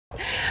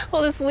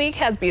Well, this week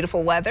has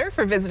beautiful weather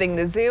for visiting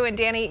the zoo. And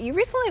Danny, you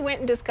recently went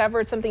and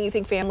discovered something you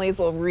think families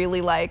will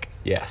really like.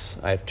 Yes,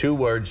 I have two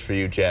words for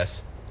you,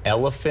 Jess.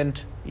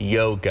 Elephant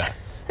yoga.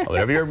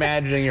 Whatever you're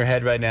imagining in your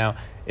head right now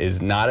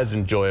is not as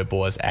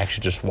enjoyable as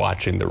actually just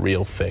watching the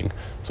real thing.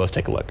 So let's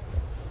take a look.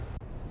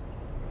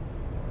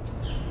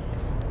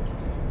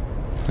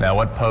 Now,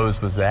 what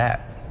pose was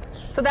that?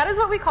 So that is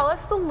what we call a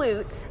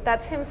salute.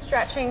 That's him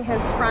stretching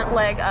his front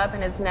leg up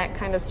and his neck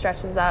kind of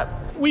stretches up.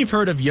 We've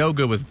heard of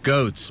yoga with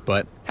goats,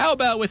 but how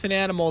about with an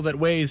animal that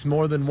weighs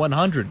more than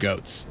 100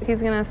 goats?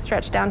 He's gonna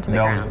stretch down to the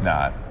ground. No, he's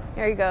not.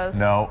 Here he goes.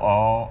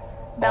 No,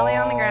 Belly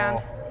on the ground.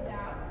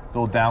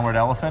 Little downward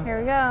elephant. Here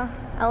we go.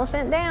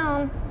 Elephant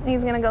down.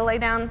 He's gonna go lay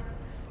down.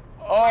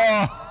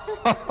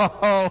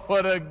 Oh,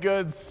 what a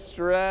good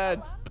stretch.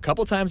 A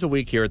couple times a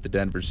week here at the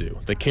Denver Zoo,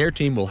 the care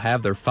team will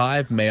have their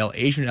 5 male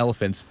Asian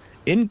elephants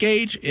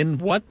engage in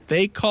what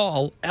they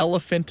call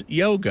elephant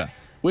yoga,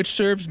 which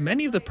serves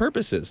many of the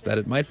purposes that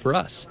it might for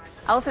us.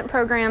 Elephant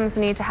programs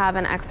need to have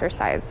an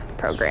exercise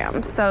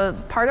program. So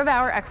part of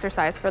our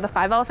exercise for the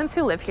 5 elephants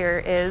who live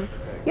here is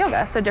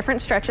yoga. So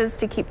different stretches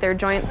to keep their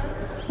joints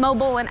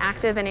mobile and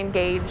active and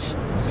engaged.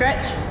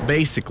 Stretch.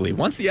 Basically,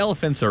 once the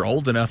elephants are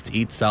old enough to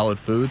eat solid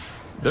foods,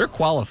 they're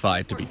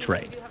qualified to be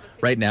trained.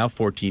 Right now,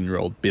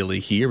 14-year-old Billy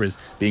here is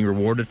being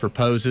rewarded for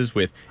poses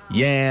with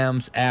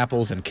yams,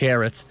 apples, and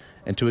carrots.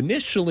 And to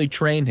initially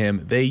train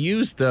him, they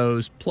use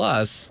those,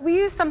 plus we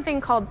use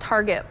something called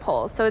target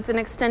pulls. So it's an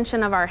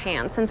extension of our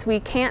hand. Since we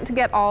can't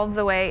get all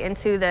the way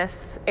into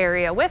this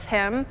area with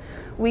him,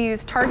 we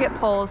use target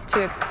pulls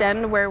to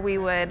extend where we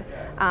would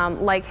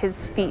like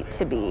his feet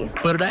to be.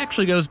 But it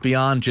actually goes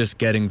beyond just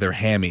getting their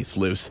hammies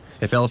loose.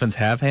 If elephants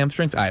have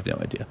hamstrings, I have no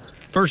idea.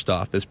 First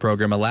off, this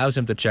program allows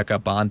him to check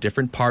up on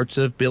different parts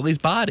of Billy's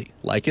body,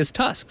 like his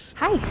tusks.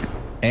 Hi.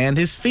 And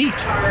his feet.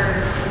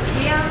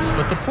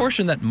 But the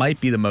portion that might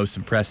be the most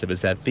impressive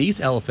is that these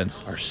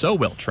elephants are so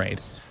well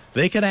trained,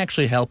 they can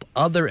actually help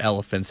other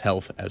elephants'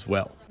 health as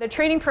well. The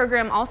training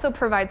program also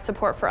provides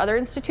support for other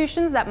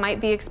institutions that might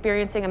be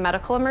experiencing a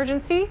medical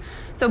emergency.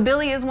 So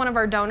Billy is one of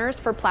our donors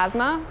for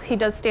plasma. He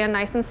does stand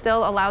nice and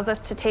still, allows us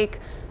to take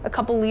a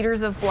couple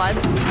liters of blood,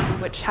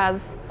 which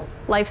has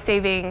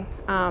life-saving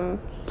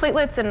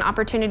platelets and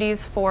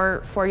opportunities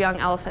for young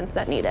elephants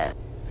that need it.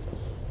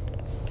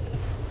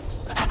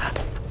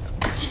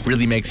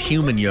 Really makes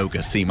human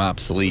yoga seem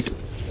obsolete.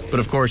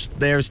 But of course,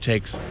 theirs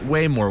takes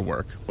way more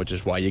work, which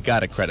is why you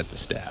gotta credit the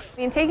staff.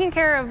 I mean, taking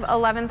care of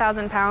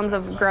 11,000 pounds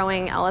of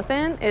growing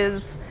elephant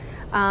is,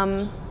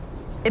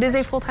 it is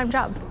a full-time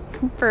job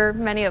for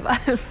many of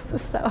us,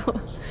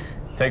 so.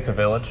 Takes a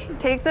village.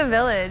 Takes a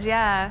village,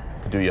 yeah.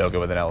 To do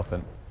yoga with an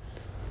elephant.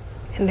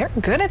 And they're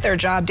good at their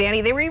job,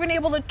 Danny. They were even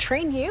able to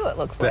train you, it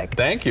looks like.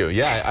 Thank you.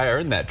 Yeah, I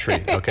earned that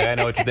treat, okay? I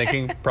know what you're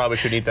thinking. Probably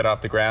shouldn't eat that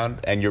off the ground,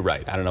 and you're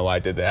right. I don't know why I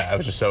did that. I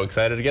was just so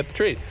excited to get the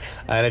treat.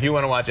 And if you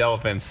want to watch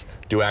elephants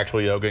do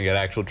actual yoga and get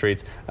actual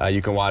treats,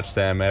 you can watch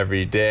them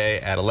every day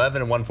at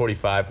 11 and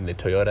 1:45 in the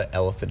Toyota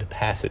Elephant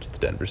Passage at the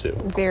Denver Zoo.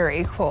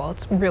 Very cool.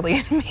 It's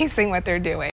really amazing what they're doing.